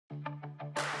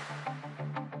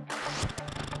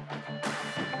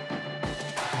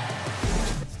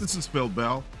This is Phil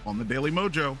Bell on the Daily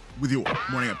Mojo with your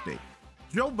morning update.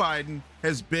 Joe Biden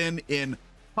has been in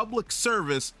public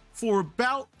service for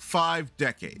about 5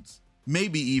 decades,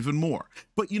 maybe even more.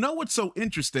 But you know what's so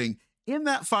interesting? In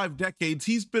that 5 decades,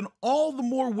 he's been all the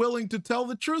more willing to tell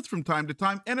the truth from time to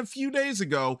time. And a few days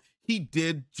ago, he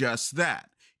did just that.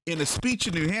 In a speech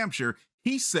in New Hampshire,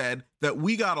 he said that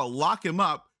we got to lock him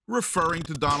up, referring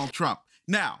to Donald Trump.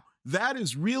 Now, that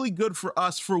is really good for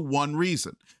us for one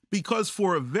reason. Because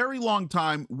for a very long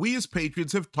time, we as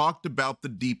patriots have talked about the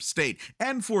deep state.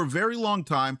 And for a very long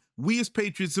time, we as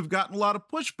patriots have gotten a lot of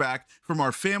pushback from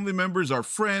our family members, our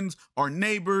friends, our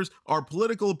neighbors, our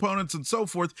political opponents, and so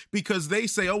forth, because they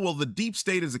say, oh, well, the deep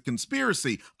state is a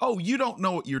conspiracy. Oh, you don't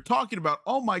know what you're talking about.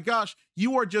 Oh, my gosh,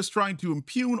 you are just trying to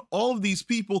impugn all of these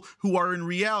people who are in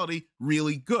reality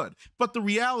really good. But the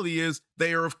reality is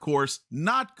they are, of course,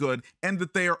 not good, and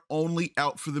that they are only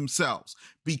out for themselves.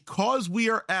 Because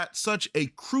we are at such a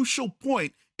crucial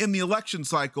point in the election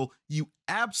cycle, you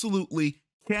absolutely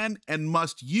can and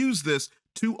must use this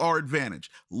to our advantage.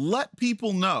 Let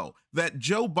people know that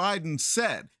Joe Biden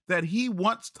said that he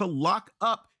wants to lock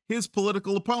up his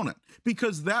political opponent,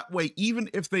 because that way, even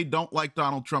if they don't like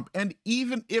Donald Trump, and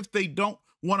even if they don't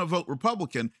want to vote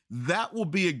Republican, that will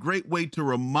be a great way to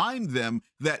remind them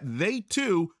that they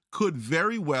too could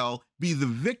very well be the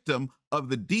victim of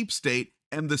the deep state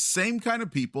and the same kind of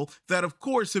people that, of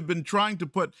course, have been trying to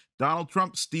put Donald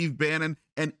Trump, Steve Bannon,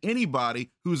 and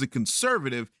anybody who's a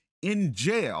conservative in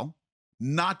jail,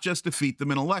 not just defeat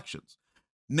them in elections.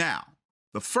 Now,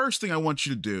 the first thing I want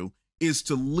you to do is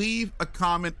to leave a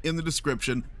comment in the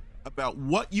description about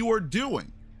what you are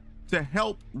doing to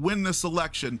help win this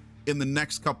election in the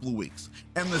next couple of weeks.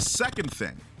 And the second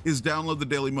thing is download the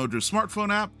Daily Mojo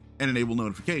smartphone app and enable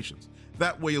notifications.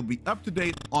 That way you'll be up to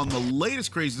date on the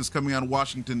latest craziness coming out of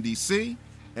Washington, D.C.,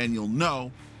 and you'll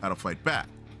know how to fight back.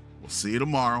 We'll see you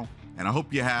tomorrow, and I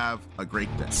hope you have a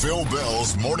great day. Phil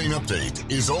Bell's Morning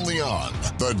Update is only on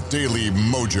the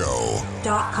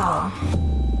DailyMojo.com.